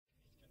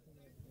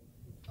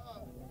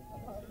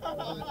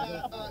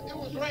It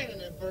was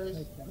raining at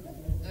first,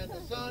 and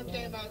the sun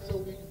came out so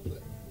we could play.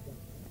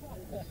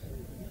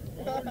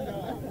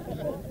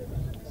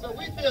 So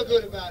we feel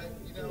good about it,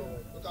 you know,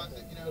 because,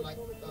 you know, like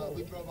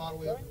we drove all the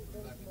way up, like,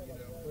 you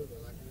know,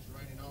 like it was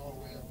raining all the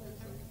way up there,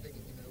 so we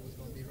figured, you know, it was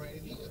going to be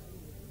raining here.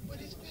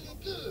 But it's feeling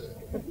good.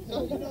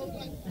 So, you know,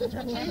 like, let's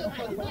put your here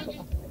for the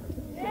boogie.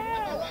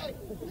 Yeah. All right.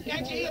 Got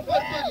your here for the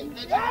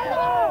boogie.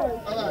 Yeah.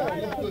 All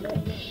right, let's boogie.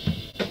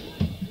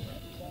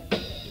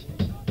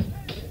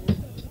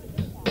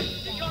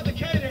 She called the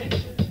Katy,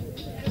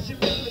 and she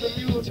went with a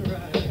mule to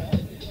ride.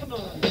 Come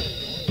on.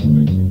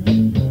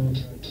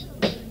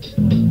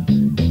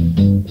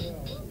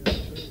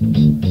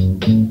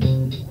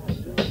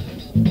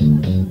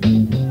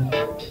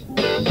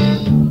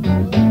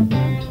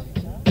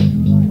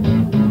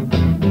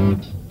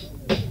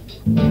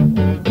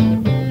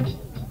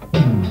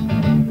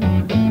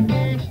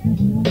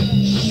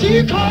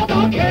 She called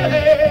the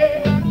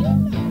Katy,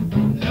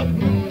 left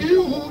me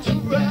mule to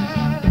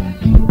ride.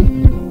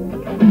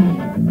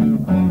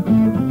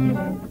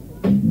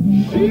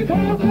 She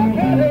called the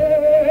Katy,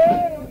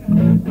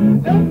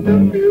 left the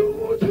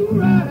mule to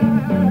ride.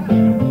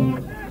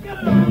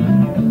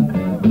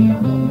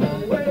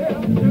 Well,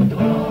 she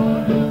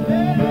called the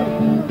Katy,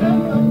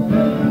 left the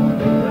mule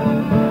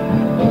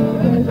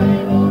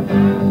to ride.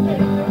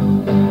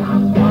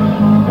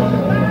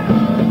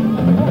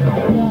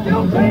 You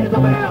pay the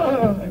bill.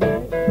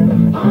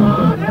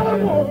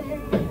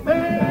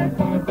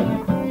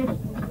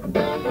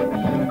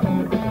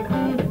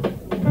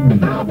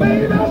 Now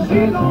baby,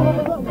 she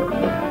long.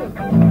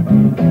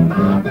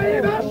 Now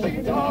baby, she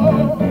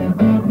tall.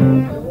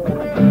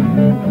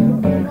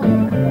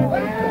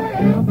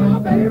 Well, now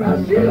baby,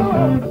 she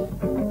long.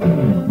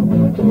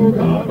 Oh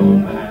God, oh